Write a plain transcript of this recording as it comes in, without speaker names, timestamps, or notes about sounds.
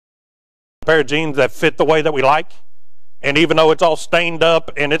pair of jeans that fit the way that we like, and even though it's all stained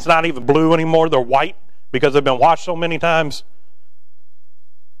up and it's not even blue anymore, they're white because they've been washed so many times,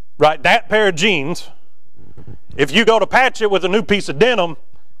 right? That pair of jeans, if you go to patch it with a new piece of denim,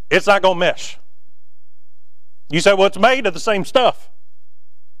 it's not going to mesh. You say, well, it's made of the same stuff.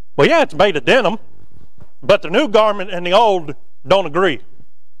 Well, yeah, it's made of denim, but the new garment and the old don't agree.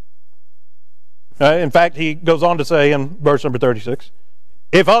 In fact, he goes on to say in verse number 36,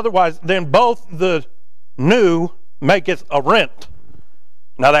 if otherwise, then both the new maketh a rent.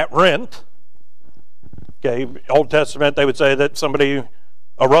 Now that rent, okay, Old Testament, they would say that somebody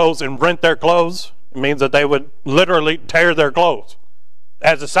arose and rent their clothes. It means that they would literally tear their clothes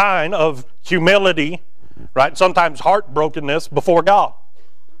as a sign of humility, right? Sometimes heartbrokenness before God.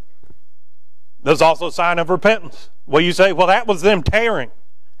 There's also a sign of repentance. Well, you say, well, that was them tearing.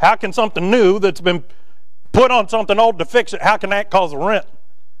 How can something new that's been put on something old to fix it, how can that cause a rent?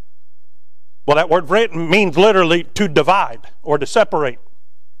 Well, that word rent means literally to divide or to separate.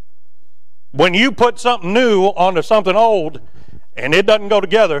 When you put something new onto something old and it doesn't go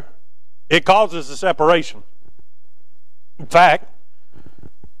together, it causes a separation. In fact,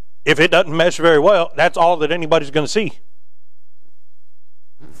 if it doesn't mesh very well, that's all that anybody's going to see.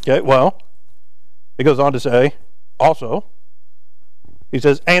 Okay, well, he goes on to say, also, he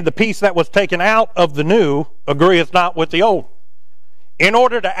says, and the piece that was taken out of the new agreeth not with the old. In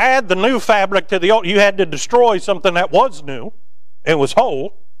order to add the new fabric to the old, you had to destroy something that was new and was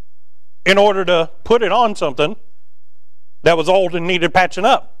whole in order to put it on something that was old and needed patching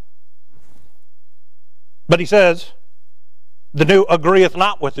up. But he says, the new agreeth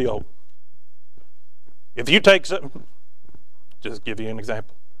not with the old. If you take something, just give you an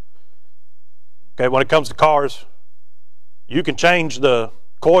example. Okay, when it comes to cars, you can change the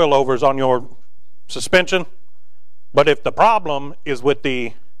coilovers on your suspension, but if the problem is with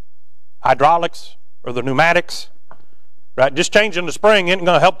the hydraulics or the pneumatics, right, just changing the spring isn't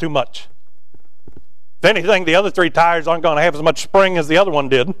going to help too much. If anything, the other three tires aren't going to have as much spring as the other one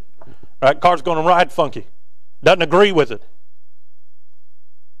did. Right, car's going to ride funky. Doesn't agree with it.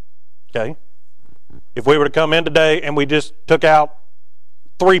 Okay? If we were to come in today and we just took out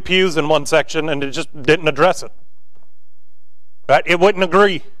 3 pews in one section and it just didn't address it, right, it wouldn't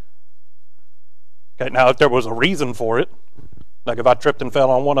agree. Okay, now if there was a reason for it, like if I tripped and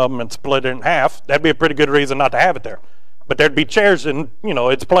fell on one of them and split it in half, that'd be a pretty good reason not to have it there. But there'd be chairs in,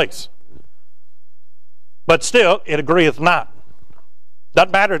 its place. But still, it agreeth not.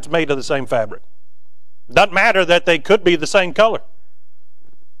 Doesn't matter it's made of the same fabric. Doesn't matter that they could be the same color.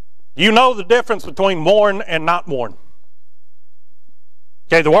 You know the difference between worn and not worn.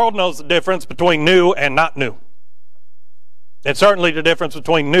 Okay, the world knows the difference between new and not new. And certainly the difference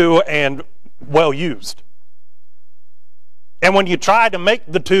between new and well used. And when you try to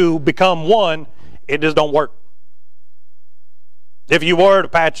make the two become one, it just don't work. If you were to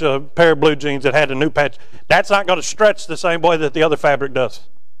patch a pair of blue jeans that had a new patch, that's not going to stretch the same way that the other fabric does.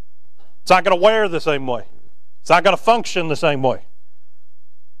 It's not going to wear the same way. It's not going to function the same way.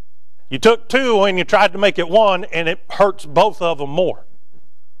 You took two and you tried to make it one, and it hurts both of them more.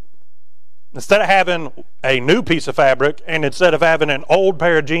 Instead of having a new piece of fabric, and instead of having an old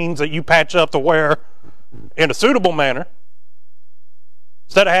pair of jeans that you patch up to wear in a suitable manner,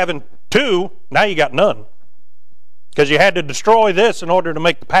 instead of having two, now you got none. Because you had to destroy this in order to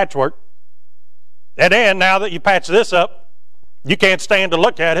make the patchwork. And then, now that you patch this up, you can't stand to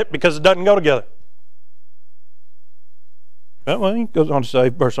look at it because it doesn't go together. Well, he goes on to say,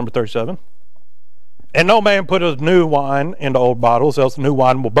 verse number 37, and no man putteth new wine into old bottles, else the new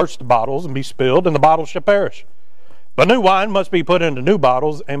wine will burst the bottles and be spilled, and the bottles shall perish. But new wine must be put into new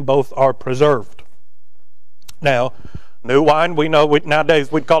bottles, and both are preserved. Now, new wine, we know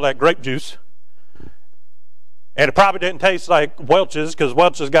nowadays we'd call that grape juice. And it probably didn't taste like Welch's, because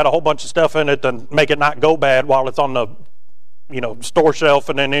Welch's got a whole bunch of stuff in it to make it not go bad while it's on the store shelf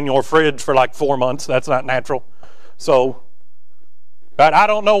and then in your fridge for like 4 months. That's not natural. So, right, I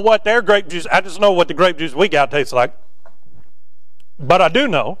don't know what their grape juice, I just know what the grape juice we got tastes like. But I do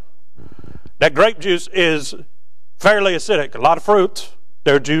know that grape juice is fairly acidic. A lot of fruits,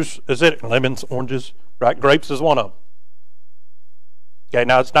 their juice is acidic. Lemons, oranges, right? Grapes is one of them. Okay,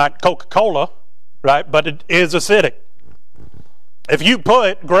 now it's not Coca-Cola, right? But it is acidic. If you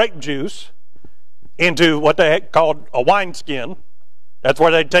put grape juice into what they called a wineskin, that's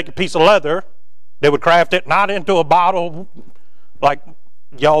where they'd take a piece of leather, they would craft it not into a bottle like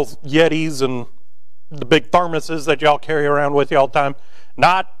y'all's Yetis and the big thermoses that y'all carry around with you all the time.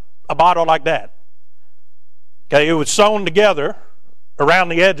 Not a bottle like that. Okay, it was sewn together around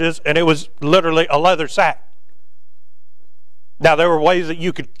the edges, and it was literally a leather sack. Now, there were ways that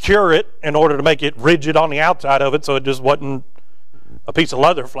you could cure it in order to make it rigid on the outside of it so it just wasn't a piece of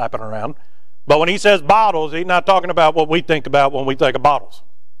leather flapping around. But when he says bottles, he's not talking about what we think about when we think of bottles.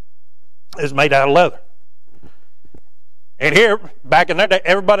 It's made out of leather. And here, back in that day,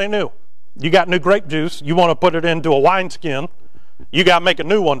 everybody knew. You got new grape juice, you want to put it into a wineskin, you got to make a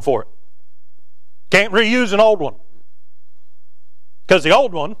new one for it. Can't reuse an old one. Because the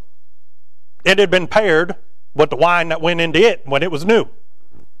old one, it had been paired with the wine that went into it when it was new.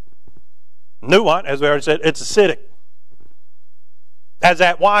 New wine, as we already said, it's acidic. As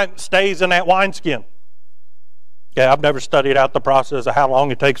that wine stays in that wineskin. Okay, I've never studied out the process of how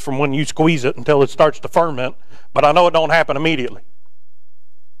long it takes from when you squeeze it until it starts to ferment, but I know it don't happen immediately.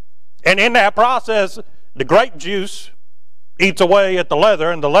 And in that process, the grape juice eats away at the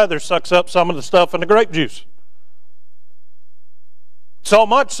leather, and the leather sucks up some of the stuff in the grape juice. So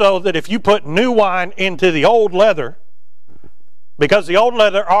much so that if you put new wine into the old leather, because the old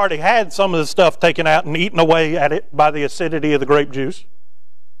leather already had some of the stuff taken out and eaten away at it by the acidity of the grape juice,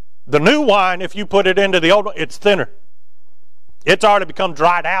 the new wine, if you put it into the old one, it's thinner. It's already become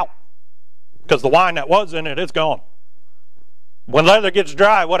dried out because the wine that was in it, it's gone. When leather gets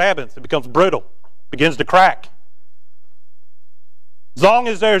dry, what happens? It becomes brittle, begins to crack. As long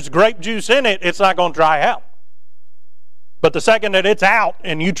as there's grape juice in it, it's not going to dry out. But the second that it's out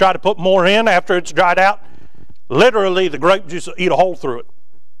and you try to put more in after it's dried out, literally the grape juice will eat a hole through it.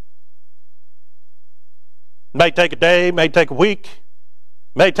 May take a day, may take a week,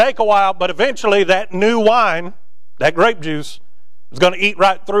 may take a while, but eventually that new wine, that grape juice, is going to eat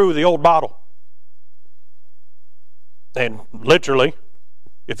right through the old bottle. And literally,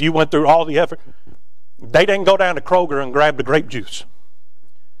 if you went through all the effort, they didn't go down to Kroger and grab the grape juice.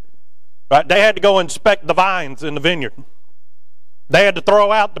 Right? They had to go inspect the vines in the vineyard. They had to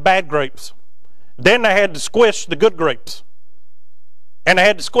throw out the bad grapes. Then they had to squish the good grapes. And they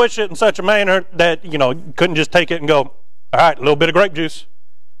had to squish it in such a manner that, you couldn't just take it and go, all right, a little bit of grape juice.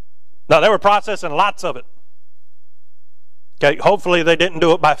 No, they were processing lots of it. Okay, hopefully they didn't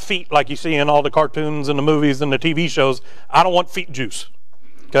do it by feet like you see in all the cartoons and the movies and the TV shows. I don't want feet juice.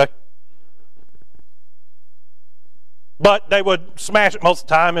 Okay? But they would smash it most of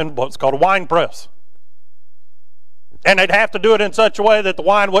the time in what's called a wine press. And they'd have to do it in such a way that the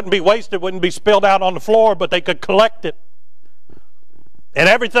wine wouldn't be wasted, wouldn't be spilled out on the floor, but they could collect it. And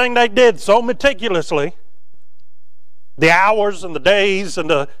everything they did so meticulously, the hours and the days and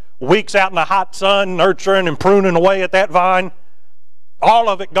the weeks out in the hot sun, nurturing and pruning away at that vine, all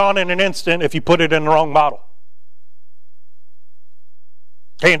of it gone in an instant if you put it in the wrong bottle.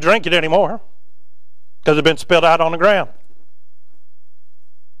 Can't drink it anymore because it's been spilled out on the ground.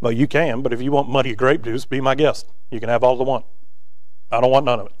 Well, you can, but if you want muddy grape juice, be my guest. You can have all the one. I don't want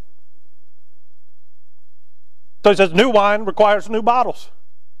none of it. So he says new wine requires new bottles.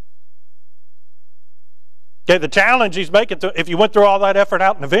 Okay, the challenge he's making, if you went through all that effort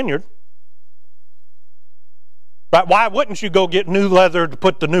out in the vineyard, right, why wouldn't you go get new leather to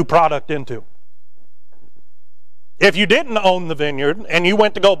put the new product into? If you didn't own the vineyard and you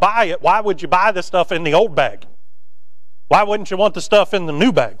went to go buy it, why would you buy the stuff in the old bag? Why wouldn't you want the stuff in the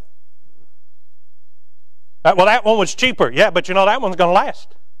new bag? Right, well, that one was cheaper. Yeah, but that one's going to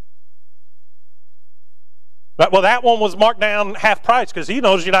last. Right, well, that one was marked down half price because he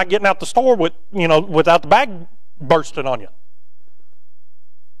knows you're not getting out the store with, without the bag bursting on you.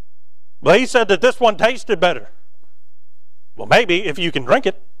 Well, he said that this one tasted better. Well, maybe if you can drink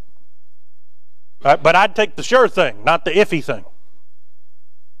it. Right, but I'd take the sure thing, not the iffy thing.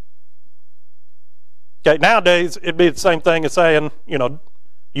 Okay, nowadays, it'd be the same thing as saying,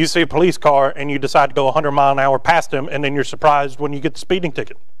 you see a police car and you decide to go 100 mile an hour past him and then you're surprised when you get the speeding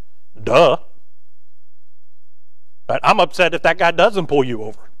ticket. Duh. Right, I'm upset if that guy doesn't pull you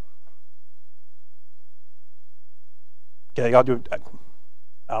over. Okay, I don't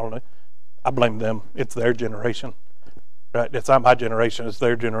know. I blame them. It's their generation. Right? It's not my generation, it's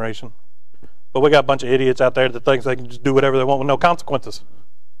their generation. But we got a bunch of idiots out there that think they can just do whatever they want with no consequences.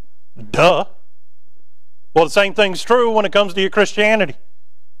 Duh. Well, the same thing's true when it comes to your Christianity.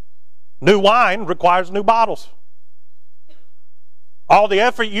 New wine requires new bottles. All the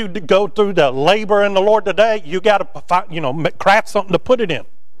effort you go through to labor in the Lord today, you got to craft something to put it in.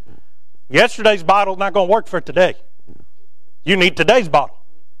 Yesterday's bottle is not going to work for today. You need today's bottle.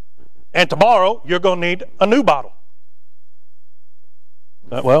 And tomorrow, you're going to need a new bottle.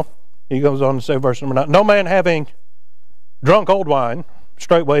 Well, he goes on to say, verse number 9, no man having drunk old wine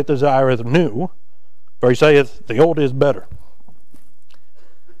straightway desireth new, for he saith, the old is better.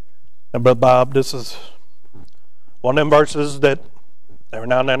 And Brother Bob, this is one of them verses that every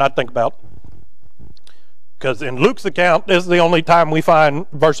now and then I think about. Because in Luke's account, this is the only time we find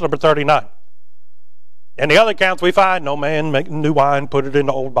verse number 39. In the other accounts, we find no man make new wine, put it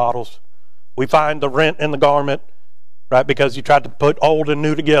into old bottles. We find the rent in the garment, right, because you tried to put old and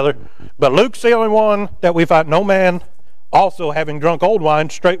new together. But Luke's the only one that we find no man also having drunk old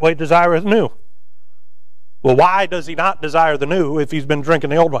wine straightway desireth new. Well, why does he not desire the new if he's been drinking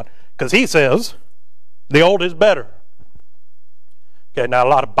the old wine? Because he says the old is better. Okay, now a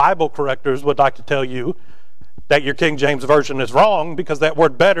lot of Bible correctors would like to tell you that your King James Version is wrong because that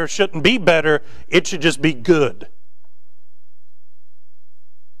word better shouldn't be better, it should just be good.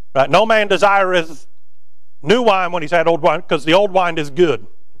 Right? No man desireth new wine when he's had old wine, because the old wine is good.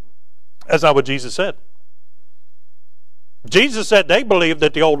 That's not what Jesus said. Jesus said they believe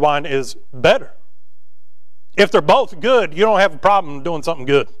that the old wine is better. If they're both good, you don't have a problem doing something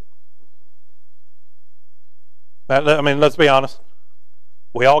good. I mean, let's be honest.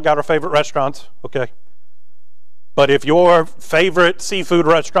 We all got our favorite restaurants, okay? But if your favorite seafood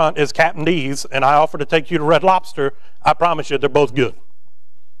restaurant is Captain D's and I offer to take you to Red Lobster, I promise you they're both good.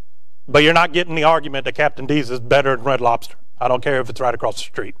 But you're not getting the argument that Captain D's is better than Red Lobster. I don't care if it's right across the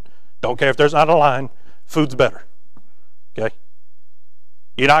street. Don't care if there's not a line. Food's better. Okay?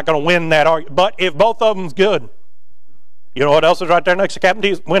 You're not going to win that argument. But if both of them's good, you know what else is right there next to Captain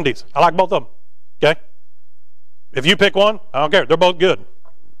D's? Wendy's. I like both of them. Okay? If you pick one, I don't care. They're both good.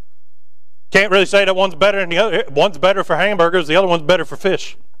 Can't really say that one's better than the other. One's better for hamburgers, the other one's better for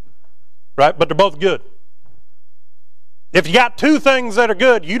fish. Right? But they're both good. If you got two things that are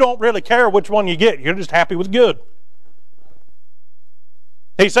good, you don't really care which one you get. You're just happy with good.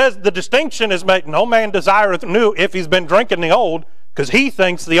 He says the distinction is made, no man desireth new if he's been drinking the old, because he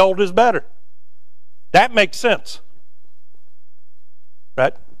thinks the old is better. That makes sense.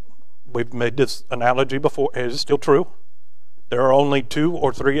 Right? We've made this analogy before. It is still true. There are only 2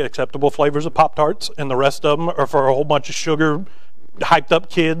 or 3 acceptable flavors of Pop-Tarts, and the rest of them are for a whole bunch of sugar, hyped up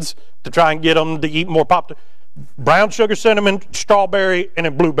kids to try and get them to eat more Pop-Tarts. Brown sugar, cinnamon, strawberry, and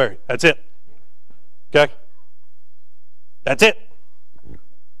then blueberry. That's it. Okay? That's it.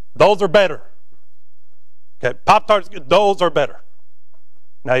 Those are better. Okay? Pop-Tarts, those are better.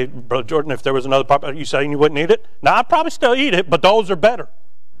 Now, Brother Jordan, if there was another Pop-Tart, you saying you wouldn't eat it? No, I'd probably still eat it, but those are better.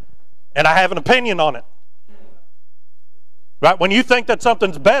 And I have an opinion on it. Right? When you think that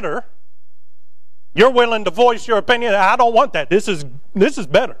something's better, you're willing to voice your opinion. I don't want that. This is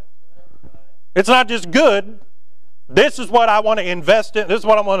better. It's not just good. This is what I want to invest in. This is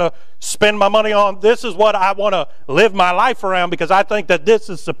what I want to spend my money on. This is what I want to live my life around because I think that this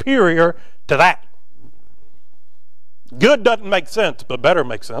is superior to that. Good doesn't make sense, but better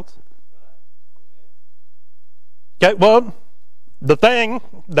makes sense. Okay, well, the thing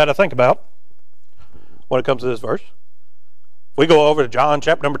that I think about when it comes to this verse, if we go over to John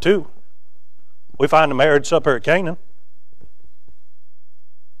chapter number 2, we find the marriage supper at Canaan.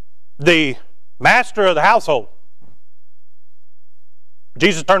 The master of the household,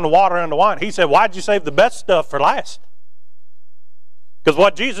 Jesus turned the water into wine. He said, why'd you save the best stuff for last? Because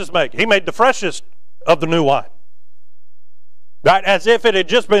what Jesus made, he made the freshest of the new wine. Right? As if it had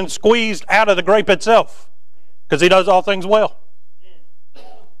just been squeezed out of the grape itself. Because he does all things well.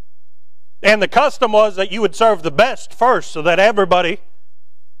 And the custom was that you would serve the best first so that everybody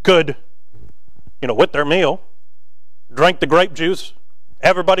could, with their meal, drink the grape juice.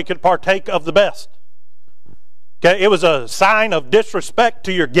 Everybody could partake of the best. Okay, it was a sign of disrespect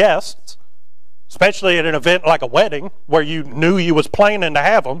to your guests, especially at an event like a wedding where you knew you was planning to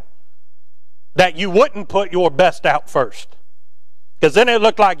have them, that you wouldn't put your best out first. Because then it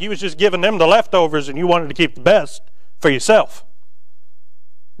looked like you was just giving them the leftovers and you wanted to keep the best for yourself.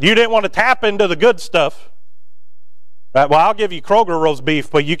 You didn't want to tap into the good stuff. Right? Well, I'll give you Kroger roast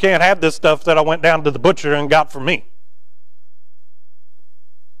beef, but you can't have this stuff that I went down to the butcher and got for me.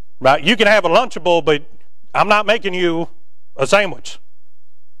 Right? You can have a Lunchable, but I'm not making you a sandwich.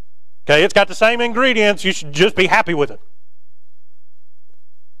 Okay, it's got the same ingredients. You should just be happy with it.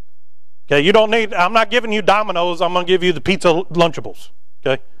 Okay, you don't need, I'm not giving you Domino's. I'm going to give you the pizza Lunchables.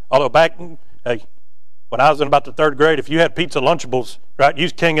 Okay, although when I was in about the 3rd grade, if you had pizza Lunchables, right, you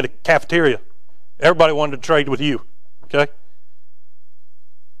was king of the cafeteria. Everybody wanted to trade with you. Okay?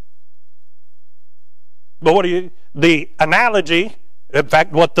 But the analogy, in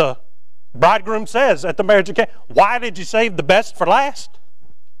fact, what the bridegroom says at the marriage of Cana, why did you save the best for last?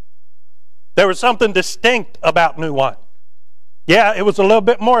 There was something distinct about new wine. Yeah, it was a little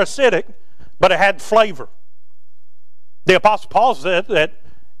bit more acidic, but it had flavor. The Apostle Paul said that,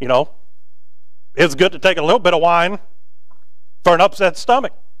 it's good to take a little bit of wine for an upset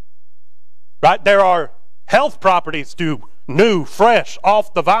stomach. Right? There are health properties to new, fresh,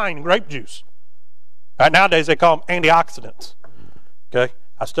 off the vine grape juice. Right, nowadays they call them antioxidants. Okay,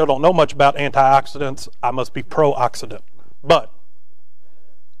 I still don't know much about antioxidants. I must be pro-oxidant. But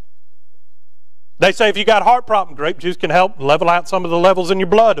they say if you got a heart problem, grape juice can help level out some of the levels in your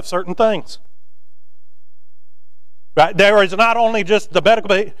blood of certain things. Right, there is not only just the medical,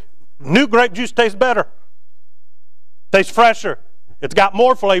 but new grape juice tastes better, tastes fresher. It's got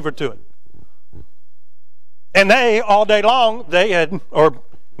more flavor to it. And they, all day long, they had, or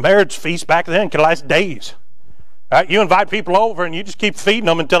marriage feasts back then could last days. Right? You invite people over and you just keep feeding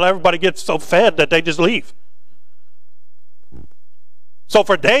them until everybody gets so fed that they just leave. So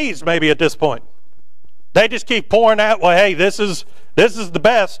for days, maybe at this point, they just keep pouring out, well, hey, this is the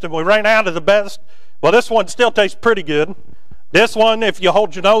best, and we ran out of the best. Well, this one still tastes pretty good. This one, if you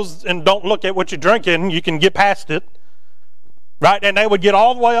hold your nose and don't look at what you're drinking, you can get past it. Right? And they would get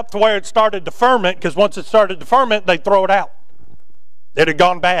all the way up to where it started to ferment, because once it started to ferment, they'd throw it out. It had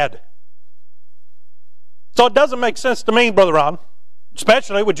gone bad. So it doesn't make sense to me, Brother Ron,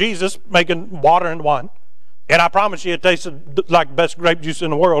 especially with Jesus making water and wine. And I promise you it tasted like the best grape juice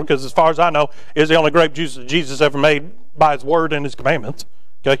in the world, because as far as I know, it's the only grape juice that Jesus ever made by his word and his commandments.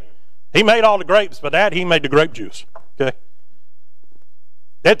 Okay? He made all the grapes, but that he made the grape juice. Okay?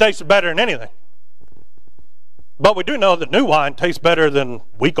 It tasted better than anything. But we do know that new wine tastes better than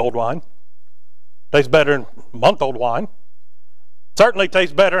week-old wine. Tastes better than month-old wine. Certainly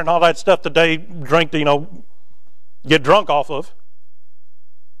tastes better than all that stuff that they drink to, get drunk off of.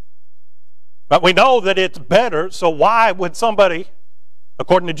 But we know that it's better, so why would somebody,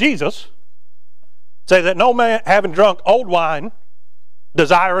 according to Jesus, say that no man having drunk old wine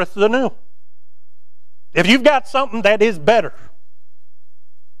desireth the new? If you've got something that is better,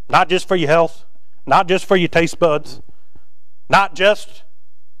 not just for your health, not just for your taste buds, not just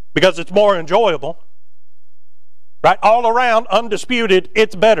because it's more enjoyable, right? All around, undisputed,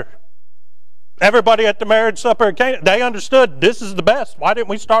 it's better. Everybody at the marriage supper at Cana, they understood this is the best. Why didn't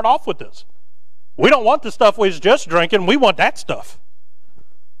we start off with this? We don't want the stuff we was just drinking. We want that stuff.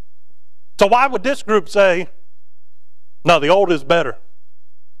 So why would this group say, no, the old is better?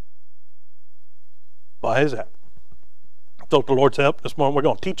 Why is that? So with the Lord's help, this morning we're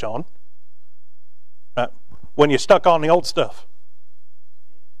going to teach on when you're stuck on the old stuff.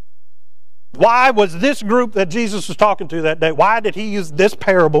 Why was this group that Jesus was talking to that day, why did he use this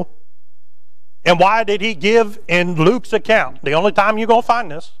parable? And why did he give in Luke's account, the only time you're going to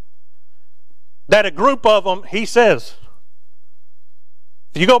find this, that a group of them, he says,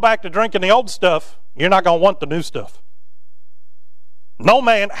 if you go back to drinking the old stuff, you're not going to want the new stuff. No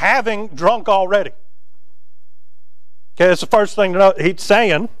man having drunk already. Okay, that's the first thing to know. He's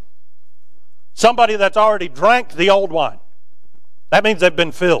saying, somebody that's already drank the old wine. That means they've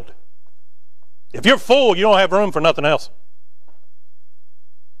been filled. If you're full, you don't have room for nothing else.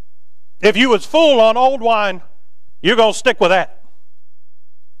 If you was full on old wine, you're going to stick with that.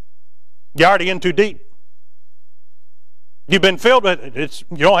 You're already in too deep. You've been filled with it.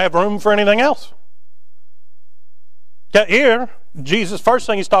 You don't have room for anything else. Here, Jesus, first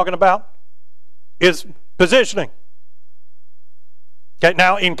thing he's talking about is positioning. Okay,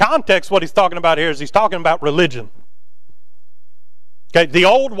 now in context, what he's talking about here is he's talking about religion. Okay, the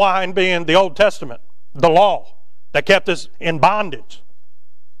old wine being the Old Testament, the law that kept us in bondage.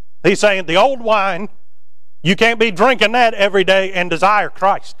 He's saying the old wine, you can't be drinking that every day and desire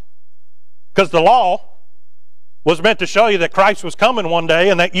Christ. Because the law was meant to show you that Christ was coming one day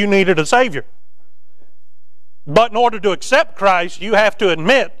and that you needed a Savior. But in order to accept Christ, you have to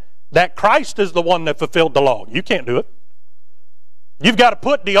admit that Christ is the one that fulfilled the law. You can't do it. You've got to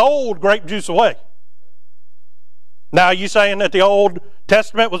put the old grape juice away. Now, are you saying that the Old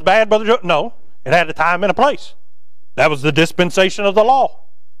Testament was bad, Brother Joe? No. It had a time and a place. That was the dispensation of the law.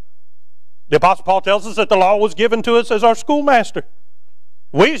 The Apostle Paul tells us that the law was given to us as our schoolmaster.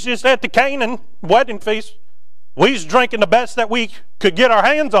 We was just at the Canaan wedding feast. We was drinking the best that we could get our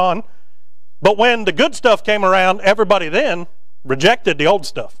hands on. But when the good stuff came around, everybody then rejected the old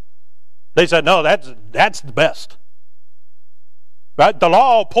stuff. They said, no, that's the best. Right? The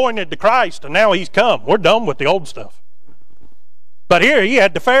law pointed to Christ, and now he's come. We're done with the old stuff. But here he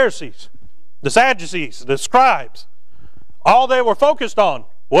had the Pharisees, the Sadducees, the scribes. All they were focused on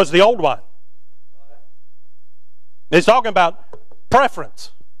was the old wine. He's talking about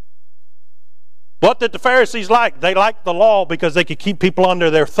preference. What did the Pharisees like? They liked the law because they could keep people under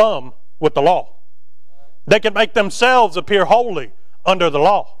their thumb with the law. They could make themselves appear holy under the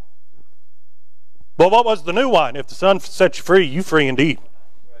law. But what was the new wine? If the Son sets you free, you free indeed.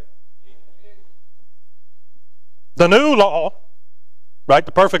 The new law, right,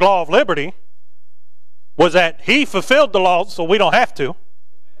 the perfect law of liberty, was that he fulfilled the law so we don't have to.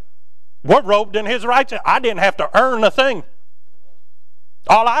 We're robed in his righteousness. I didn't have to earn a thing.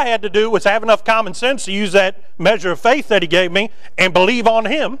 All I had to do was have enough common sense to use that measure of faith that he gave me and believe on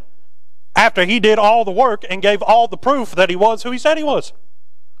him after he did all the work and gave all the proof that he was who he said he was.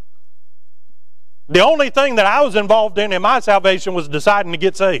 The only thing that I was involved in my salvation was deciding to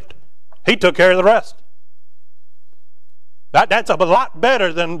get saved. He took care of the rest. That's a lot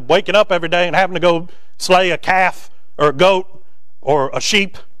better than waking up every day and having to go slay a calf or a goat or a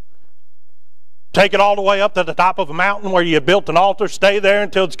sheep. Take it all the way up to the top of a mountain where you built an altar, stay there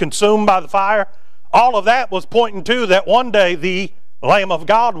until it's consumed by the fire. All of that was pointing to that one day the Lamb of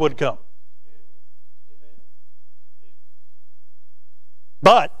God would come.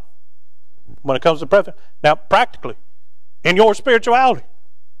 But when it comes to present, now practically, in your spirituality,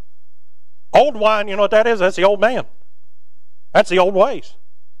 old wine, you know what that is? That's the old man. That's the old ways.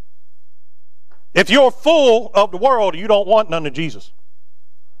 If you're full of the world, you don't want none of Jesus.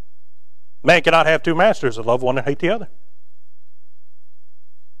 Man cannot have two masters, love one and hate the other.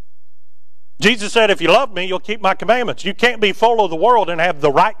 Jesus said, if you love me, you'll keep my commandments. You can't be full of the world and have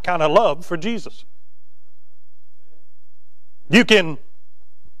the right kind of love for Jesus. You can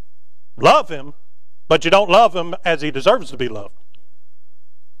love him, but you don't love him as he deserves to be loved.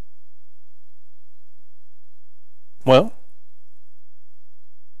 Well,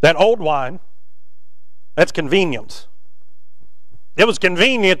 that old wine, that's convenience. It was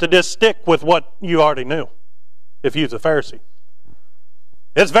convenient to just stick with what you already knew, if you was a Pharisee.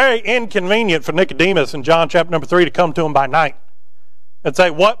 It's very inconvenient for Nicodemus in John chapter number 3 to come to him by night and say,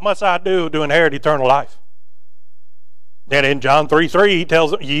 what must I do to inherit eternal life? And in John 3:3, he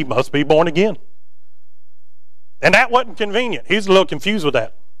tells him, ye must be born again. And that wasn't convenient. He's a little confused with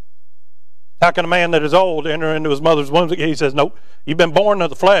that. How can a man that is old enter into his mother's womb? He says, nope, you've been born of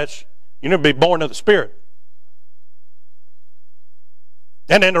the flesh. You need to be born of the Spirit.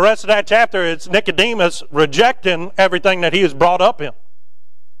 And in the rest of that chapter, it's Nicodemus rejecting everything that he has brought up in.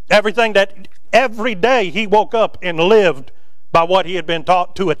 Everything that every day he woke up and lived by what he had been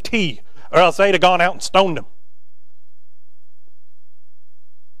taught to a T, or else they'd have gone out and stoned him.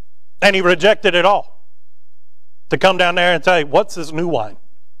 And he rejected it all. To come down there and say, what's this new wine?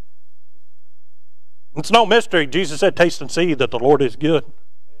 It's no mystery. Jesus said, taste and see that the Lord is good.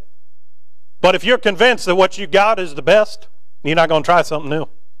 But if you're convinced that what you got is the best, you're not going to try something new.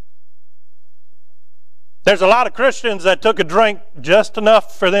 There's a lot of Christians that took a drink just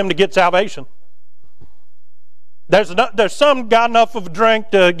enough for them to get salvation. There's some got enough of a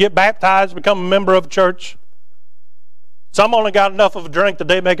drink to get baptized, become a member of a church. Some only got enough of a drink that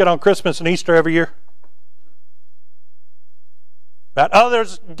they make it on Christmas and Easter every year. But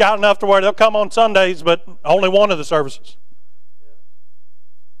others got enough to where they'll come on Sundays, but only one of the services.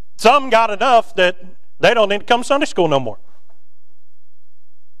 Some got enough that they don't need to come to Sunday school no more.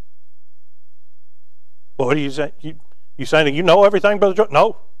 Well, what do you say? You saying that you know everything, Brother Joe?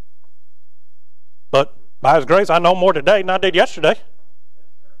 No. But by His grace, I know more today than I did yesterday.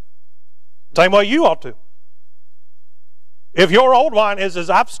 Same way you ought to. If your old wine is as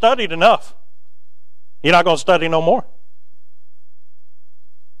I've studied enough, you're not going to study no more.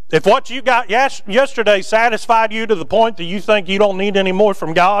 If what you got yesterday satisfied you to the point that you think you don't need any more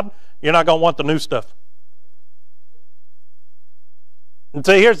from God, you're not going to want the new stuff. And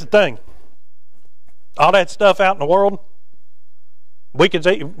see, here's the thing. All that stuff out in the world, we can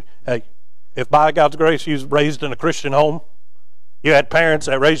say, hey, if by God's grace you was raised in a Christian home, you had parents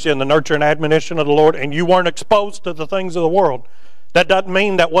that raised you in the nurture and admonition of the Lord, and you weren't exposed to the things of the world, that doesn't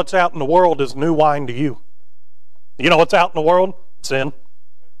mean that what's out in the world is new wine to you. You know what's out in the world? Sin.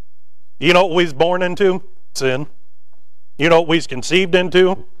 You know what we was born into? Sin. You know what we was conceived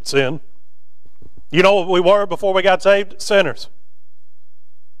into? Sin. You know what we were before we got saved? Sinners.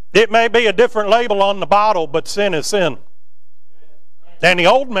 It may be a different label on the bottle, but sin is sin. And the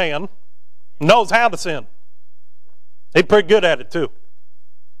old man knows how to sin. He's pretty good at it too.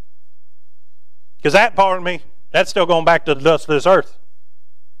 Because that part of me, that's still going back to the dust of this earth.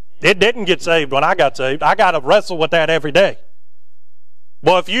 It didn't get saved when I got saved. I got to wrestle with that every day.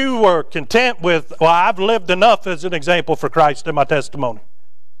 Well, if you were content with, well, I've lived enough as an example for Christ in my testimony,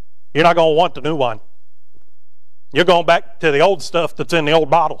 you're not going to want the new wine. You're going back to the old stuff that's in the old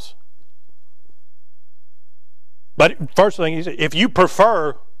bottles. But first thing is, if you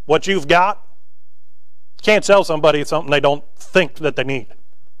prefer what you've got, you can't sell somebody something they don't think that they need.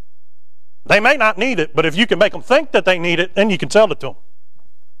 They may not need it, but if you can make them think that they need it, then you can sell it to them.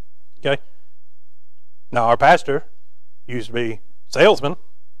 Okay? Now, our pastor used to be salesman.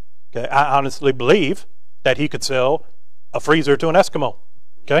 Okay, I honestly believe that he could sell a freezer to an Eskimo.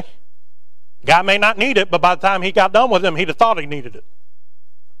 Okay, guy may not need it, but by the time he got done with him, he'd have thought he needed it.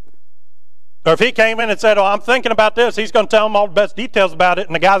 Or if he came in and said, oh, I'm thinking about this, he's going to tell him all the best details about it,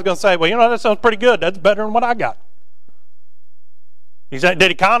 and the guy's going to say, well, you know, that sounds pretty good. That's better than what I got. He said,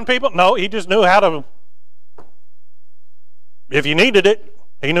 did he con people? No, he just knew how to, if you needed it,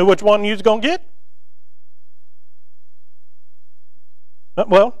 he knew which one you was going to get.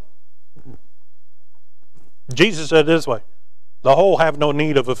 Well, Jesus said it this way, the whole have no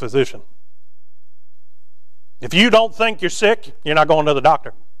need of a physician. If you don't think you're sick, you're not going to the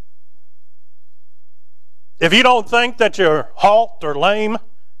doctor. If you don't think that you're halt or lame,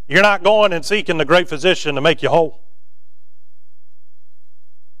 you're not going and seeking the great physician to make you whole.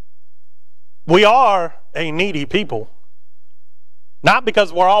 We are a needy people. Not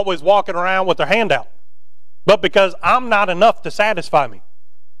because we're always walking around with our hand out, but because I'm not enough to satisfy me.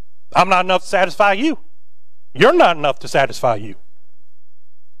 I'm not enough to satisfy you. You're not enough to satisfy you.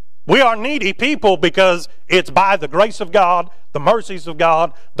 We are needy people because it's by the grace of God, the mercies of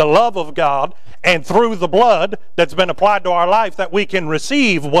God, the love of God, and through the blood that's been applied to our life that we can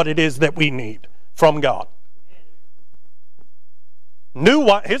receive what it is that we need from God.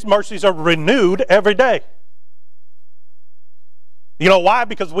 His mercies are renewed every day. You know why?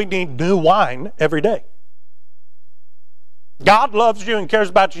 Because we need new wine every day. God loves you and cares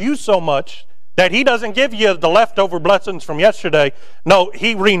about you so much that he doesn't give you the leftover blessings from yesterday. No,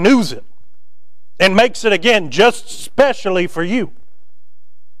 he renews it and makes it again just specially for you.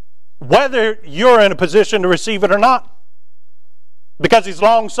 Whether you're in a position to receive it or not. Because he's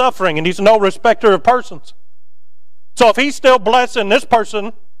long-suffering and he's no respecter of persons. So if he's still blessing this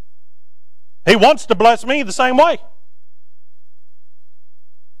person, he wants to bless me the same way.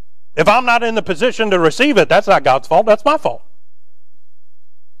 If I'm not in the position to receive it, that's not God's fault, that's my fault.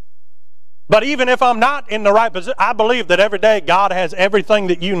 But even if I'm not in the right position, I believe that every day God has everything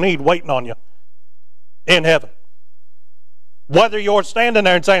that you need waiting on you in heaven. Whether you're standing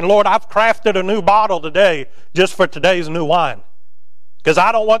there and saying, Lord, I've crafted a new bottle today just for today's new wine. Because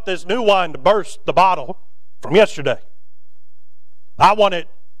I don't want this new wine to burst the bottle from yesterday. I want it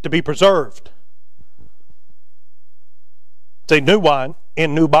to be preserved. Say new wine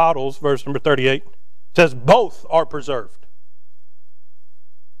in new bottles, verse number 38, says both are preserved.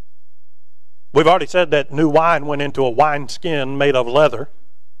 We've already said that new wine went into a wine skin made of leather.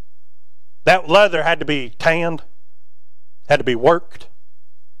 That leather had to be tanned, had to be worked,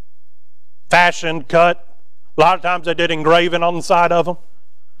 fashioned, cut. A lot of times they did engraving on the side of them.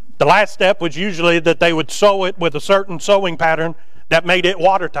 The last step was usually that they would sew it with a certain sewing pattern that made it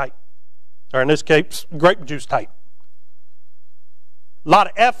watertight, or in this case, grape juice tight. A lot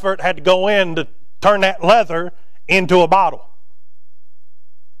of effort had to go in to turn that leather into a bottle.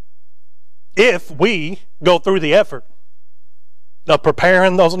 If we go through the effort of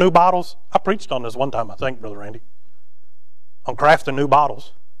preparing those new bottles, I preached on this one time, I think, Brother Randy, on crafting new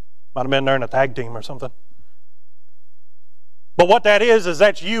bottles. Might have been there in a tag team or something. But what that is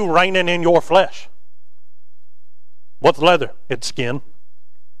that's you reigning in your flesh. What's leather? It's skin.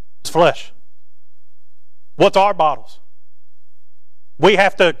 It's flesh. What's our bottles? We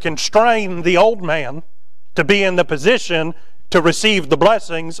have to constrain the old man to be in the position to receive the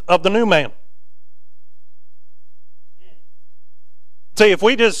blessings of the new man. See, if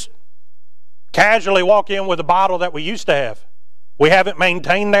we just casually walk in with a bottle that we used to have, we haven't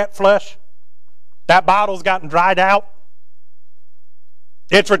maintained that flesh, that bottle's gotten dried out,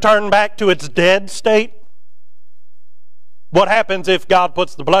 it's returned back to its dead state. What happens if God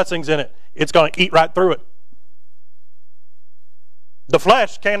puts the blessings in it? It's going to eat right through it. The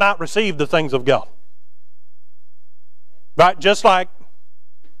flesh cannot receive the things of God. Right? Just like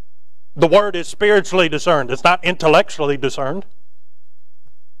the word is spiritually discerned. It's not intellectually discerned.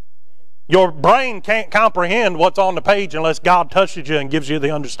 Your brain can't comprehend what's on the page unless God touches you and gives you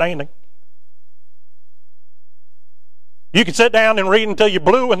the understanding. You can sit down and read until you're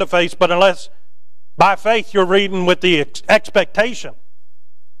blue in the face, but unless by faith you're reading with the expectation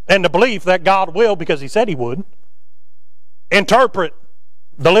and the belief that God will, because He said He would, interpret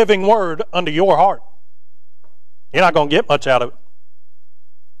the living word unto your heart, you're not going to get much out of it.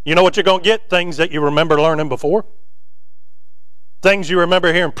 You know what you're going to get? Things that you remember learning before. Things you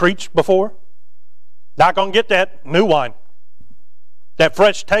remember hearing preached before. Not going to get that new wine. That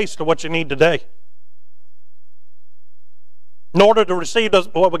fresh taste of what you need today. In order to receive those,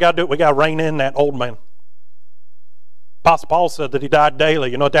 what we got to do, we got to rein in that old man. Apostle Paul said that he died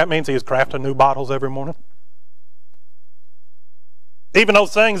daily. You know what that means? He was crafting new bottles every morning. Even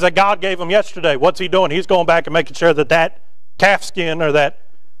those things that God gave him yesterday, what's he doing? He's going back and making sure that that calf skin or that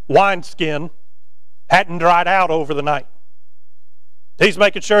wine skin hadn't dried out over the night. He's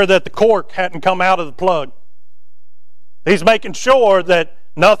making sure that the cork hadn't come out of the plug. He's making sure that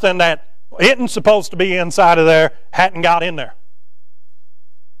nothing that Isn't supposed to be inside of there, hadn't got in there.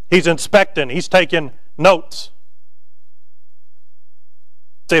 He's inspecting, he's taking notes.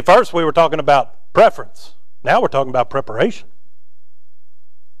 See, at first we were talking about preference. Now we're talking about preparation.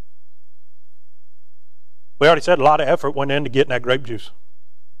 We already said a lot of effort went into getting that grape juice.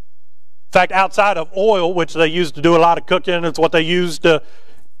 In fact, outside of oil, which they used to do a lot of cooking, it's what they used at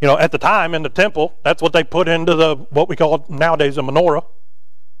the time in the temple. That's what they put into what we call nowadays a menorah.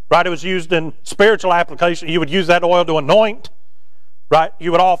 Right? It was used in spiritual application. You would use that oil to anoint. Right?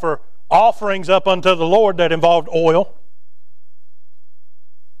 You would offer offerings up unto the Lord that involved oil.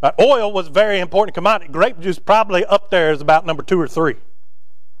 Right? Oil was a very important commodity. Grape juice probably up there is about number 2 or 3.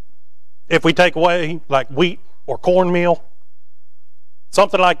 If we take away like wheat or cornmeal,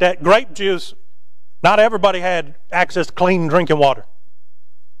 something like that. Grape juice, not everybody had access to clean drinking water.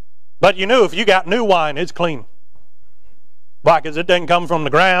 But you knew if you got new wine, it's clean. Why? Because it didn't come from the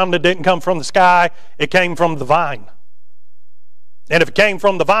ground, it didn't come from the sky, it came from the vine. And if it came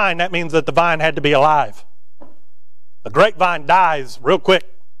from the vine, that means that the vine had to be alive. A grapevine dies real quick.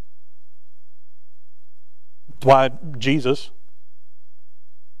 That's why Jesus,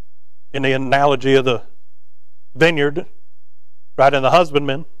 in the analogy of the vineyard, right, and the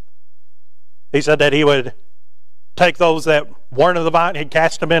husbandman, he said that he would take those that weren't of the vine, he'd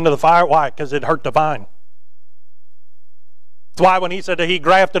cast them into the fire. Why? Because it hurt the vine. That's why when he said that he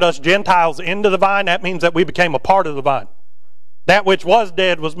grafted us Gentiles into the vine, that means that we became a part of the vine. That which was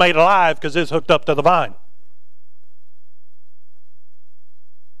dead was made alive because it's hooked up to the vine.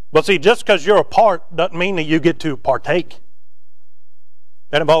 But see, just because you're a part doesn't mean that you get to partake.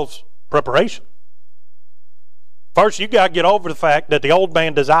 That involves preparation. First, you got to get over the fact that the old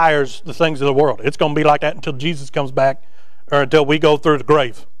man desires the things of the world. It's going to be like that until Jesus comes back or until we go through the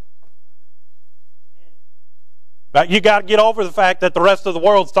grave. Right? You got to get over the fact that the rest of the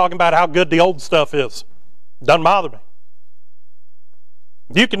world's talking about how good the old stuff is. Doesn't bother me.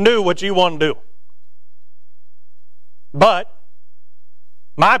 You can do what you want to do. But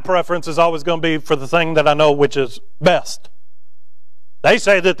my preference is always going to be for the thing that I know which is best. They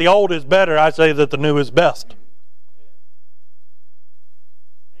say that the old is better. I say that the new is best.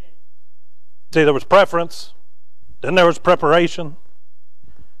 See, there was preference. Then there was preparation.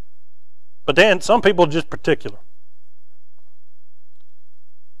 But then some people are just particular.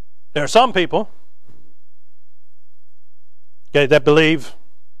 There are some people, okay, that believe,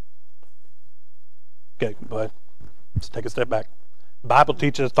 okay, but let's take a step back. The Bible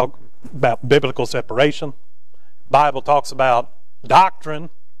teaches us talk about biblical separation. The Bible talks about doctrine,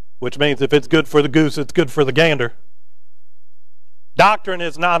 which means if it's good for the goose, it's good for the gander. Doctrine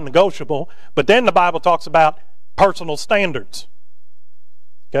is non-negotiable, but then the Bible talks about personal standards.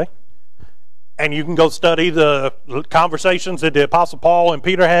 Okay? And you can go study the conversations that the Apostle Paul and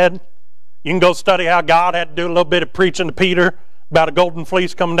Peter had. You can go study how God had to do a little bit of preaching to Peter about a golden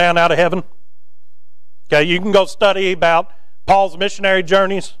fleece coming down out of heaven. Okay, you can go study about Paul's missionary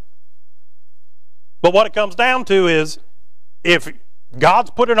journeys. But what it comes down to is, if God's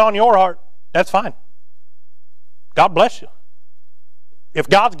put it on your heart, that's fine. God bless you. If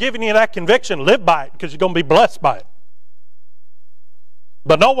God's giving you that conviction, live by it because you're going to be blessed by it.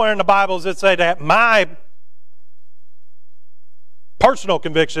 But nowhere in the Bible does it say that my personal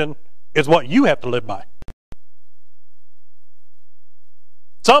conviction is what you have to live by.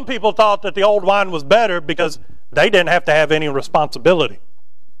 Some people thought that the old wine was better because they didn't have to have any responsibility.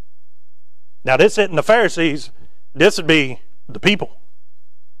 Now this isn't the Pharisees, this would be the people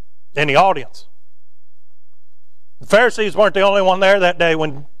in the audience. The Pharisees weren't the only one there that day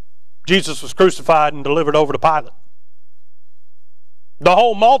when Jesus was crucified and delivered over to Pilate. The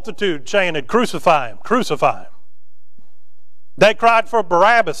whole multitude chanted, "Crucify him, crucify him." They cried for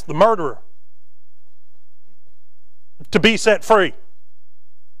Barabbas, the murderer, to be set free.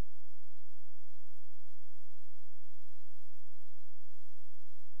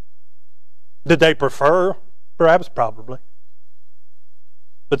 Did they prefer Barabbas? Probably.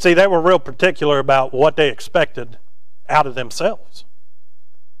 But see, they were real particular about what they expected out of themselves.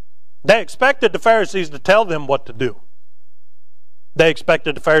 They expected the Pharisees to tell them what to do. They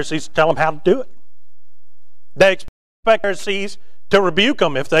expected the Pharisees to tell them how to do it. They expected the Pharisees to rebuke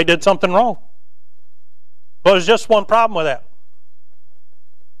them if they did something wrong. But there's just one problem with that.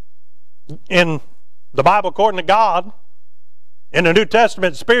 In the Bible, according to God, in the New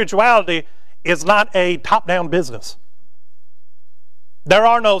Testament, spirituality is not a top-down business. There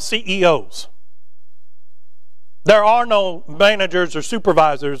are no CEOs. There are no managers or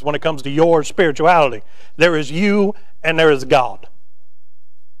supervisors when it comes to your spirituality. There is you and there is God.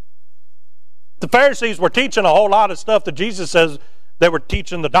 The Pharisees were teaching a whole lot of stuff that Jesus says They were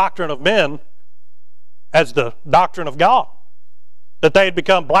teaching the doctrine of men as the doctrine of God. That they had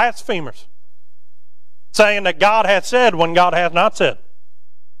become blasphemers, saying that God hath said when God hath not said.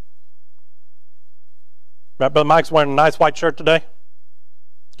 Right, Brother Mike's wearing a nice white shirt today.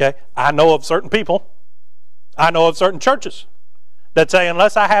 Okay, I know of certain people, I know of certain churches that say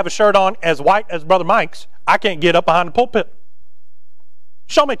unless I have a shirt on as white as Brother Mike's, I can't get up behind the pulpit.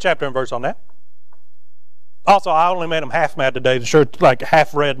 Show me chapter and verse on that. Also, I only made them half mad today. The shirt's like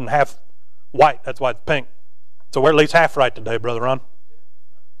half red and half white. That's why it's pink. So we're at least half right today, Brother Ron.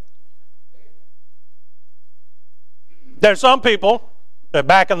 There's some people that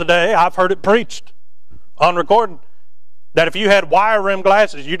back in the day, I've heard it preached on recording, that if you had wire rimmed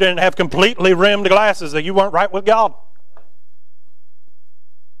glasses, you didn't have completely rimmed glasses, that you weren't right with God.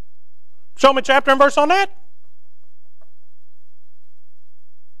 Show me chapter and verse on that.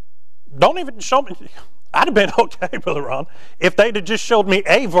 Don't even show me. I'd have been okay, Brother Ron, if they'd have just showed me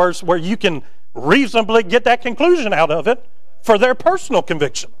a verse where you can reasonably get that conclusion out of it for their personal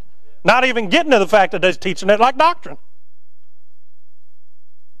conviction. Not even getting to the fact that they're teaching it like doctrine.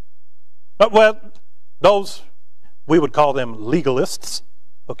 But well, those, we would call them legalists,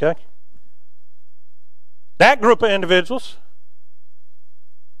 okay? That group of individuals,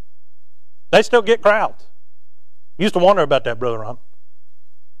 they still get crowds. Used to wonder about that, Brother Ron.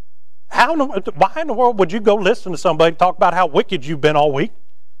 Why in the world would you go listen to somebody talk about how wicked you've been all week?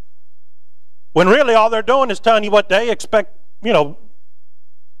 When really all they're doing is telling you what they expect, them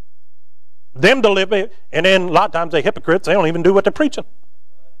to live. And then a lot of times they're hypocrites. They don't even do what they're preaching.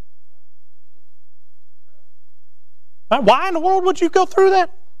 Why in the world would you go through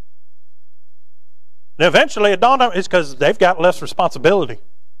that? And eventually it dawned on them, it's because they've got less responsibility.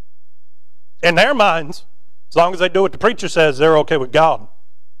 In their minds, as long as they do what the preacher says, they're okay with God.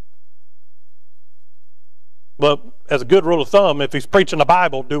 But as a good rule of thumb, if he's preaching the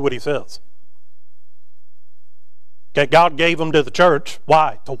Bible, do what he says. Okay, God gave them to the church.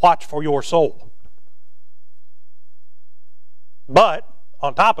 Why? To watch for your soul. But,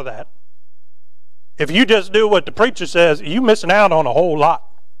 on top of that, if you just do what the preacher says, you're missing out on a whole lot.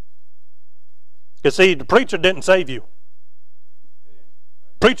 Because see, the preacher didn't save you.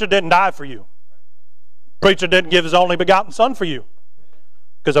 Preacher didn't die for you. Preacher didn't give his only begotten son for you.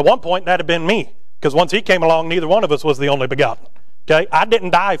 Because at one point, that'd have been me. Because once he came along, neither one of us was the only begotten. Okay? I didn't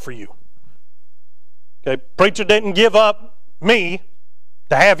die for you. Okay? Preacher didn't give up me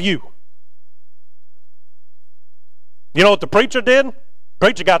to have you. You know what the preacher did?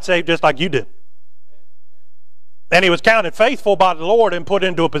 Preacher got saved just like you did. And he was counted faithful by the Lord and put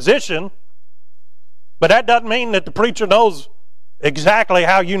into a position. But that doesn't mean that the preacher knows exactly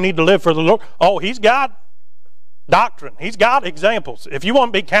how you need to live for the Lord. Oh, he's got doctrine. He's got examples. If you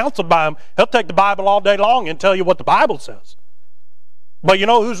want to be counseled by him, he'll take the Bible all day long and tell you what the Bible says. But you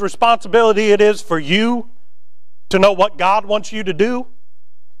know whose responsibility it is for you to know what God wants you to do?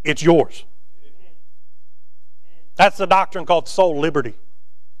 It's yours. That's the doctrine called soul liberty.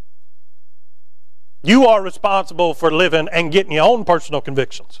 You are responsible for living and getting your own personal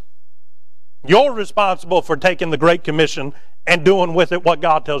convictions. You're responsible for taking the Great Commission and doing with it what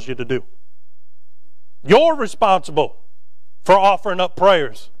God tells you to do. You're responsible for offering up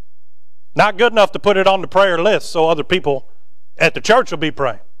prayers. Not good enough to put it on the prayer list so other people at the church will be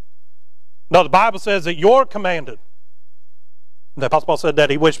praying. No, the Bible says that you're commanded. The Apostle Paul said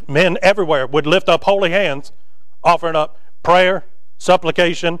that he wished men everywhere would lift up holy hands, offering up prayer,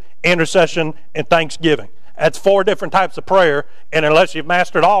 supplication, intercession, and thanksgiving. That's 4 different types of prayer, and unless you've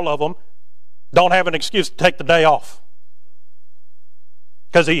mastered all of them, don't have an excuse to take the day off.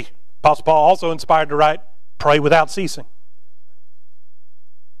 Because Apostle Paul also inspired to write, pray without ceasing.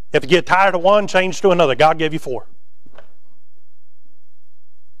 If you get tired of one, change to another. God gave you 4.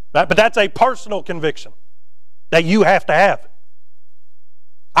 Right? But that's a personal conviction that you have to have.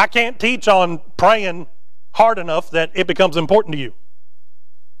 I can't teach on praying hard enough that it becomes important to you.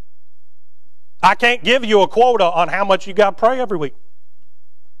 I can't give you a quota on how much you got to pray every week.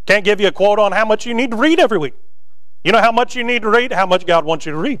 Can't give you a quota on how much you need to read every week. You know how much you need to read, how much God wants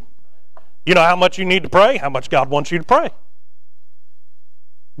you to read. You know how much you need to pray, how much God wants you to pray.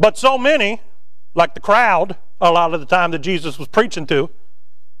 But so many, like the crowd, a lot of the time that Jesus was preaching to,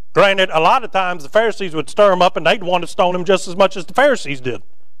 granted, a lot of times the Pharisees would stir him up and they'd want to stone him just as much as the Pharisees did.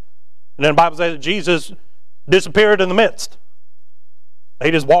 And then the Bible says that Jesus disappeared in the midst. They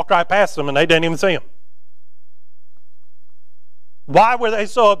just walked right past him and they didn't even see him. Why were they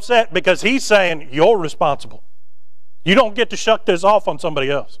so upset? Because he's saying, you're responsible. You don't get to shuck this off on somebody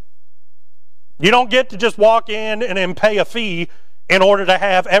else. You don't get to just walk in and then pay a fee in order to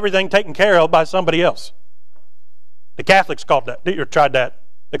have everything taken care of by somebody else. The Catholics called that, or tried that.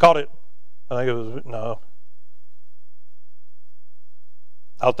 They called it, I think it was, no.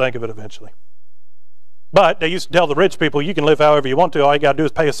 I'll think of it eventually. But they used to tell the rich people, you can live however you want to. All you got to do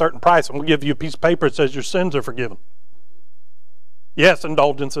is pay a certain price, and we'll give you a piece of paper that says your sins are forgiven. Yes,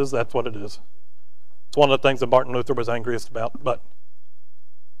 indulgences, that's what it is. It's one of the things that Martin Luther was angriest about. But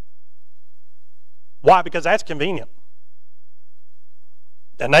why? Because that's convenient.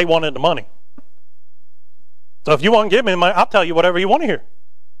 And they wanted the money. So if you want to give me the money, I'll tell you whatever you want to hear.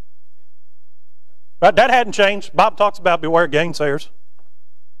 Right? That hadn't changed. Bob talks about beware gainsayers.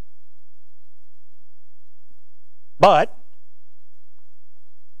 But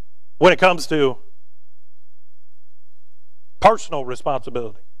when it comes to personal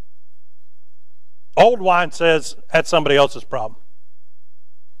responsibility, old wine says that's somebody else's problem.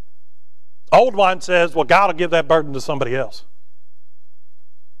 Old wine says, well, God will give that burden to somebody else.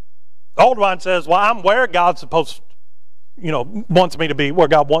 Old wine says, well, I'm where God's supposed, wants me to be, where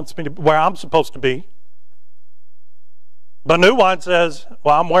God wants me to be, where I'm supposed to be. But new wine says,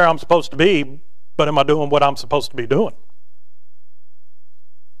 well, I'm where I'm supposed to be, but am I doing what I'm supposed to be doing?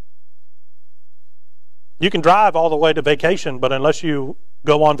 You can drive all the way to vacation, but unless you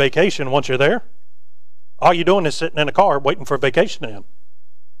go on vacation once you're there, all you're doing is sitting in a car waiting for vacation to end.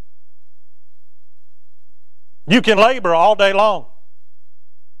 You can labor all day long,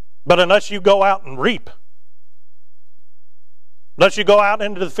 but unless you go out and reap, unless you go out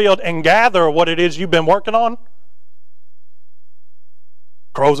into the field and gather what it is you've been working on,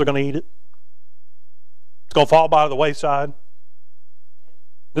 crows are going to eat it. It's going to fall by the wayside.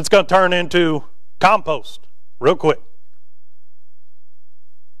 It's going to turn into compost real quick.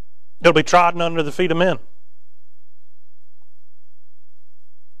 It'll be trodden under the feet of men.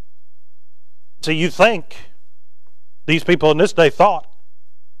 So you think these people in this day thought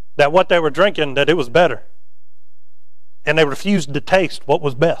that what they were drinking, that it was better. And they refused to taste what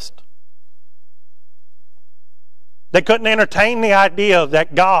was best. They couldn't entertain the idea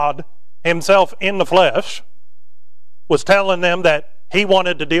that God himself in the flesh was telling them that he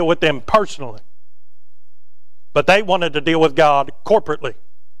wanted to deal with them personally. But they wanted to deal with God corporately.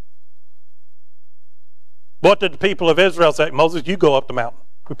 What did the people of Israel say? Moses, you go up the mountain.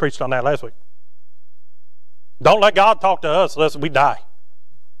 We preached on that last week. Don't let God talk to us lest we die.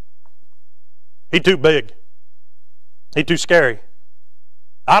 He's too big. He's too scary.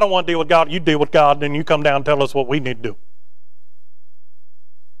 I don't want to deal with God. You deal with God, then you come down and tell us what we need to do.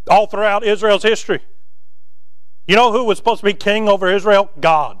 All throughout Israel's history. You know who was supposed to be king over Israel?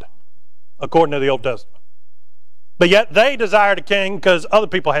 God, according to the Old Testament. But yet they desired a king because other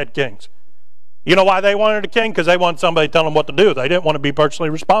people had kings. You know why they wanted a king? Because they wanted somebody to tell them what to do. They didn't want to be personally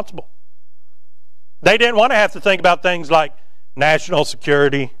responsible. They didn't want to have to think about things like national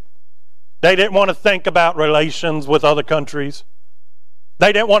security. They didn't want to think about relations with other countries.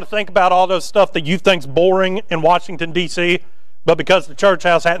 They didn't want to think about all those stuff that you think's boring in Washington, D.C., but because the church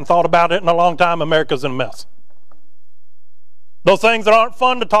house hadn't thought about it in a long time, America's in a mess. Those things that aren't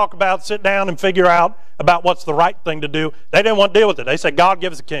fun to talk about, sit down and figure out about what's the right thing to do, they didn't want to deal with it. They said, God,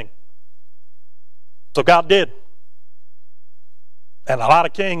 give us a king. So God did. And a lot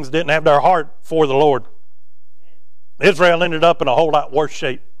of kings didn't have their heart for the Lord. Israel ended up in a whole lot worse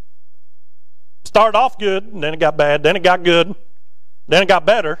shape. Started off good, and then it got bad, then it got good, then it got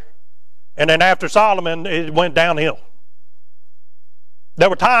better, and then after Solomon, it went downhill. There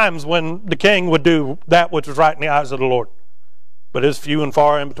were times when the king would do that which was right in the eyes of the Lord, but it's few and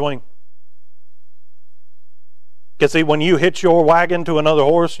far in between. Because see, when you hitch your wagon to another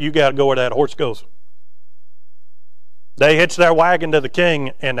horse, you got to go where that horse goes. They hitched their wagon to the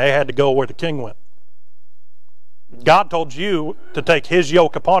king, and they had to go where the king went. God told you to take his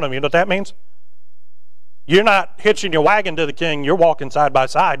yoke upon him. You know what that means? You're not hitching your wagon to the king, you're walking side by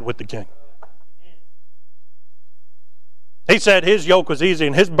side with the king. He said his yoke was easy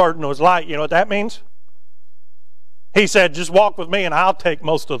and his burden was light. You know what that means? He said, just walk with me and I'll take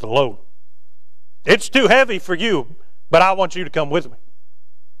most of the load. It's too heavy for you, but I want you to come with me.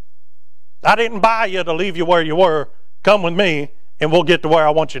 I didn't buy you to leave you where you were. Come with me and we'll get to where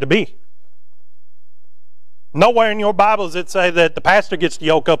I want you to be. Nowhere in your Bible does it say that the pastor gets to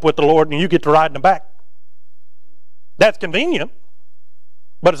yoke up with the Lord and you get to ride in the back. That's convenient,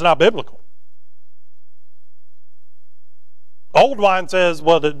 but it's not biblical. Old wine says,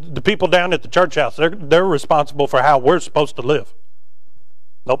 well, the people down at the church house, they're responsible for how we're supposed to live.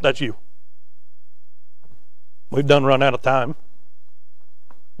 Nope, that's you. We've done run out of time.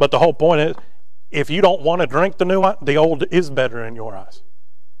 But the whole point is, if you don't want to drink the new wine, the old is better in your eyes.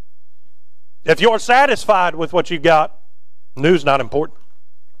 If you're satisfied with what you got, new's not important.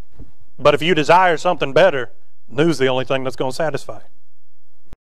 But if you desire something better, New's the only thing that's going to satisfy.